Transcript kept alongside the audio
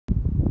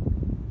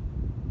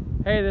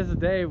Hey, this is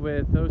Dave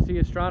with OC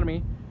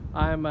Astronomy.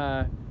 I'm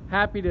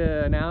happy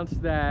to announce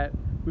that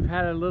we've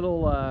had a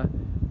little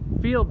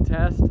field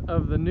test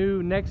of the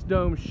new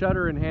Nexdome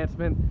shutter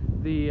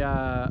enhancement.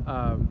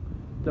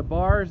 The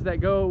bars that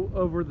go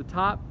over the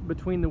top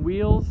between the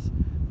wheels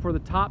for the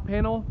top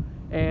panel,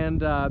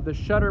 and the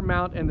shutter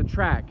mount and the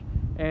track.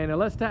 And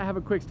let's have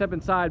a quick step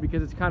inside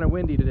because it's kind of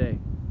windy today.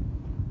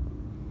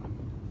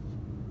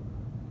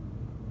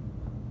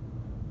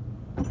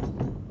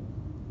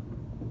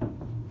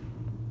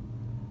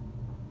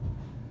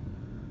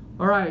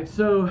 Alright,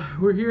 so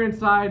we're here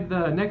inside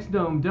the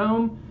Nexdome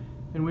dome,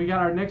 and we got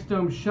our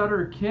Nexdome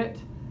shutter kit,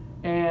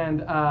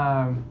 and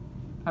I'm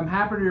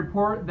happy to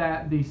report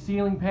that the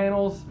ceiling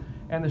panels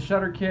and the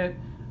shutter kit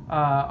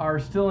are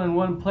still in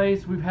one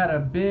place. We've had a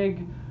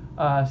big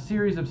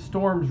series of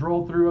storms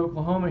roll through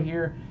Oklahoma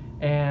here,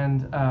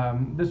 and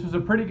this was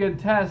a pretty good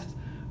test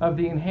of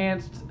the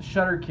enhanced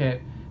shutter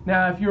kit.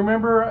 Now, if you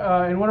remember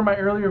in one of my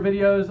earlier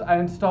videos, I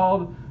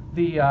installed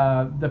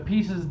the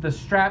pieces, the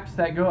straps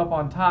that go up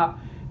on top.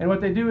 And what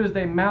they do is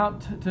they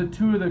mount to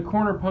two of the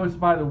corner posts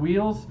by the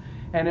wheels,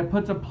 and it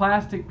puts a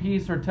plastic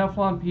piece or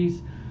Teflon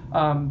piece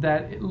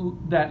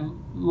that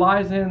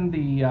lies in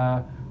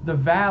the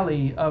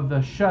valley of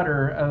the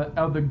shutter,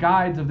 of the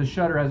guides of the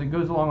shutter as it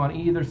goes along on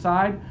either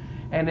side,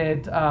 and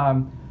it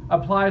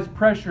applies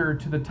pressure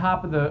to the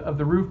top of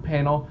the roof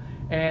panel,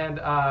 and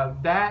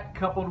that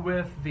coupled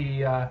with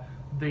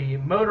the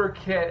motor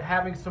kit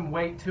having some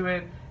weight to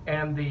it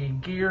and the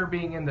gear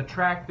being in the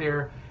track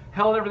there,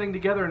 held everything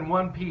together in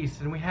one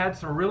piece. And we had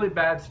some really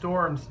bad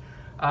storms.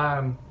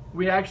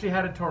 We actually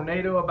had a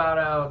tornado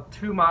about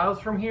 2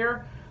 miles from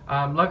here.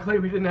 Luckily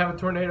we didn't have a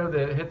tornado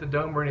that hit the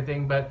dome or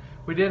anything, but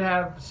we did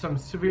have some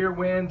severe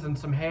winds and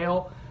some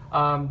hail.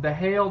 The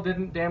hail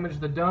didn't damage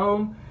the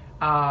dome.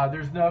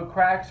 There's no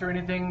cracks or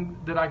anything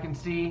that I can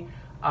see.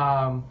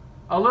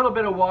 A little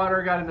bit of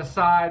water got in the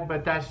side,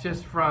 but that's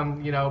just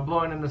from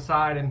blowing in the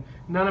side, and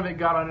none of it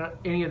got on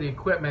any of the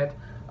equipment.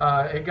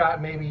 It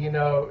got maybe,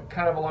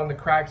 kind of along the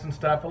cracks and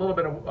stuff. A little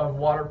bit of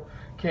water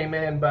came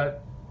in,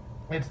 but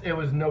it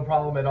was no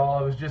problem at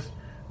all. It was just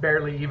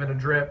barely even a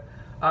drip.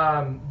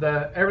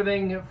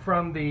 Everything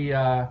from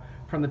the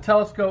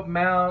telescope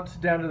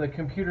mount down to the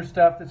computer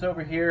stuff that's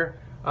over here,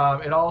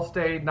 it all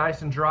stayed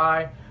nice and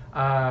dry.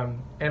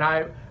 And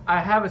I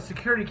have a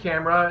security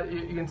camera.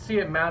 You can see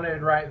it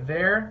mounted right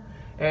there.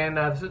 And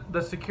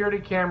the security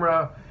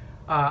camera,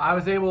 I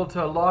was able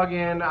to log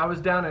in. I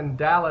was down in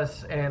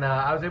Dallas, and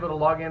I was able to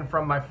log in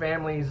from my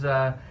family's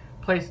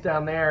place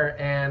down there,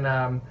 and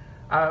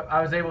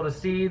I was able to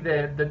see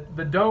that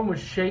the dome was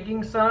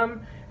shaking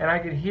some, and I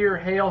could hear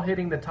hail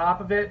hitting the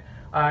top of it,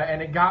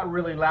 and it got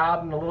really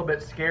loud and a little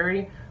bit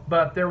scary,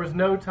 but there was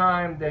no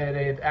time that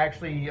it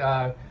actually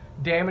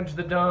damaged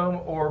the dome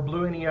or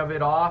blew any of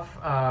it off,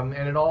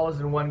 and it all is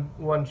in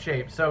one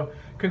shape. So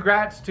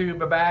congrats to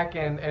Babak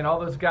and all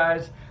those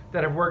guys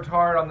that have worked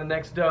hard on the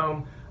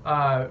Nexdome,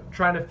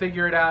 trying to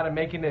figure it out and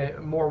making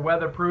it more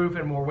weatherproof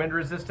and more wind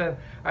resistant.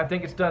 I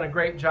think it's done a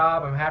great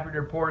job. I'm happy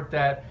to report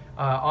that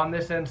on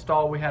this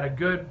install we had a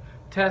good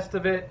test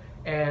of it,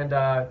 and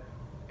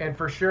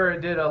for sure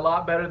it did a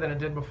lot better than it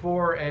did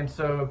before. And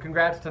so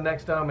congrats to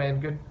Nexdome,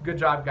 and good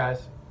job,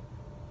 guys.